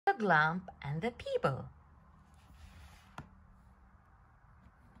The Glump and the Peeble.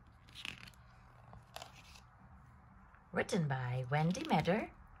 Written by Wendy Meddour,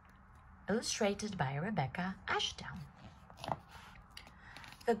 illustrated by Rebecca Ashdown.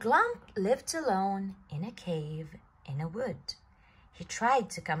 The Glump lived alone in a cave in a wood. He tried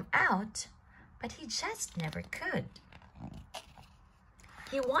to come out, but he just never could.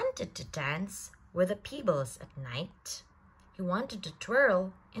 He wanted to dance with the Peebles at night. He wanted to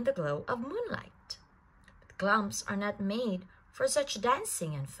twirl in the glow of moonlight. But Glumps are not made for such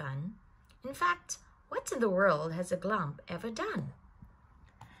dancing and fun. In fact, what in the world has a Glump ever done?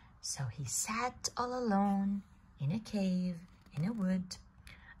 So he sat all alone in a cave in a wood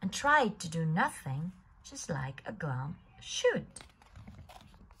and tried to do nothing, just like a Glump should.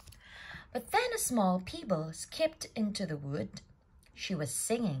 But then a small Peeble skipped into the wood. She was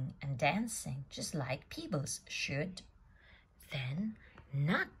singing and dancing just like Peebles should. Then,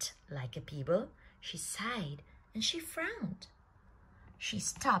 not like a Peeble, she sighed and she frowned. She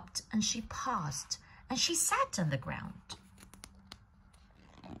stopped and she paused and she sat on the ground.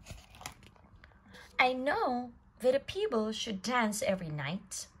 I know that a Peeble should dance every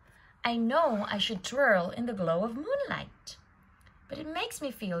night. I know I should twirl in the glow of moonlight. But it makes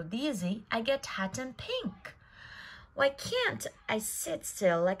me feel dizzy. I get hot and pink. Why can't I sit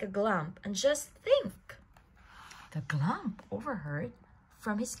still like a Glump and just think? The Glump overheard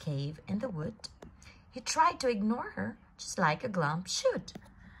from his cave in the wood. He tried to ignore her just like a Glump should,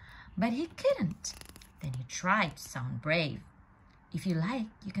 but he couldn't. Then he tried to sound brave. If you like,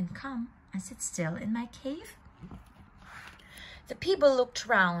 you can come and sit still in my cave. The Peeble looked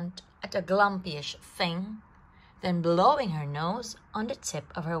round at a Glumpish thing. Then blowing her nose on the tip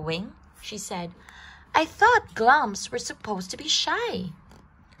of her wing, she said, I thought Glumps were supposed to be shy.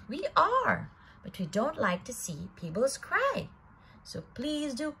 We are, but we don't like to see Peebles cry. So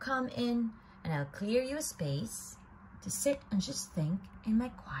please do come in and I'll clear you a space to sit and just think in my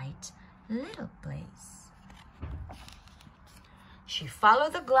quiet little place. She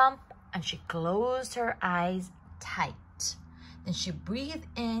followed the Glump and she closed her eyes tight. Then she breathed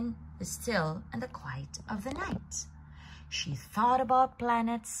in the still and the quiet of the night. She thought about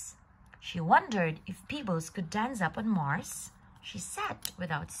planets. She wondered if Peebles could dance up on Mars. She sat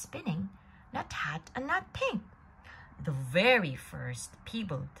without spinning, not hot and not pink. The very first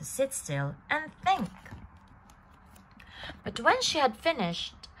Peeble to sit still and think. But when she had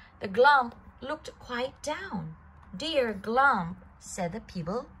finished, the Glump looked quite down. Dear Glump, said the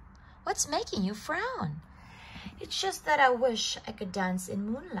Peeble, what's making you frown? It's just that I wish I could dance in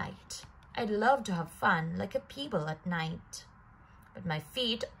moonlight. I'd love to have fun like a Peeble at night. But my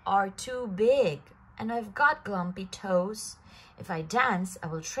feet are too big and I've got glumpy toes. If I dance, I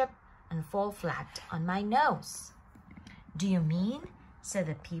will trip and fall flat on my nose. Do you mean, said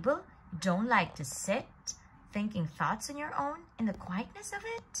the Peeble, don't like to sit, thinking thoughts on your own in the quietness of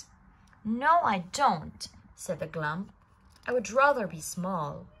it? No, I don't, said the Glump. I would rather be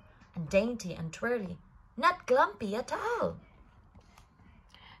small and dainty and twirly, not glumpy at all.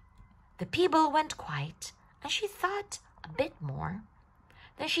 The Peeble went quiet and she thought a bit more.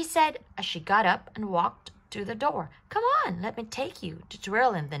 Then she said as she got up and walked to the door, come on, let me take you to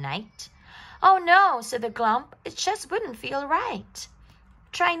twirl in the night. Oh no, said the Glump, it just wouldn't feel right.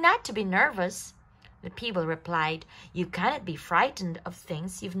 Try not to be nervous. The Peeble replied, you cannot be frightened of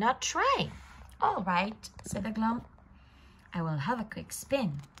things you've not tried. All right, said the Glump, I will have a quick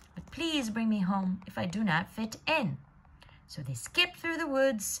spin, but please bring me home if I do not fit in. So they skipped through the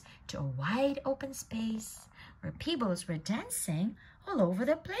woods to a wide open space where Peebles were dancing all over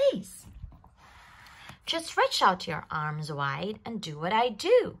the place. Just stretch out your arms wide and do what I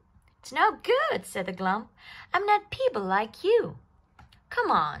do. It's no good, said the Glump. I'm not Peeble like you.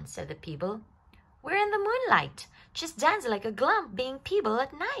 Come on, said the Peeble. We're in the moonlight. Just dance like a Glump being Peeble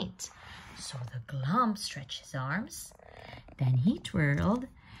at night. So the Glump stretched his arms. Then he twirled.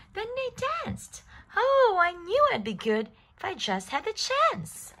 Then they danced. Oh, I knew I'd be good if I just had the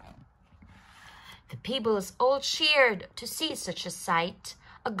chance. The Peebles all cheered to see such a sight.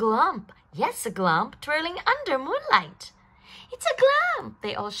 A Glump, yes, a Glump, twirling under moonlight. It's a Glump,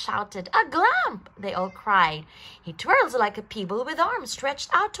 they all shouted. A Glump, they all cried. He twirls like a Peeble with arms stretched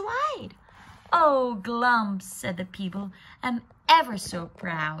out wide. Oh, Glump, said the Peeble, I'm ever so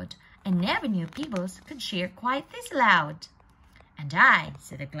proud. I never knew Peebles could cheer quite this loud. And I,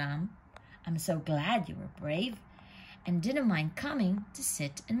 said the Glump, I'm so glad you were brave and didn't mind coming to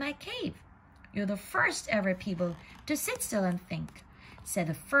sit in my cave. You're the first ever Peeble to sit still and think, said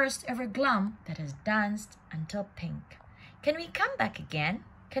the first ever Glump that has danced until pink. Can we come back again?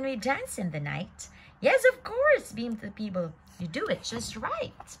 Can we dance in the night? Yes, of course, beamed the Peeble. You do it just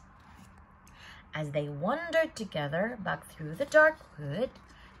right. As they wandered together back through the dark wood,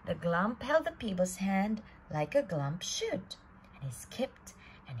 the Glump held the Peeble's hand like a Glump should, and he skipped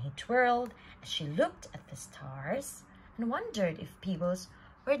and he twirled as she looked at the stars and wondered if Peebles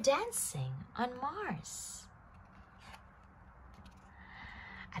were dancing on Mars.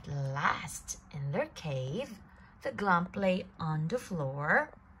 At last, in their cave, the Glump lay on the floor,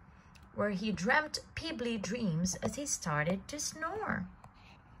 where he dreamt Peebly dreams as he started to snore,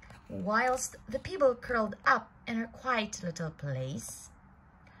 whilst the Peeble curled up in her quiet little place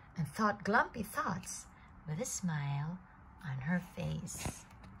and thought Glumpy thoughts with a smile on her face.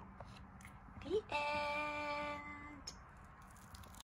 The end.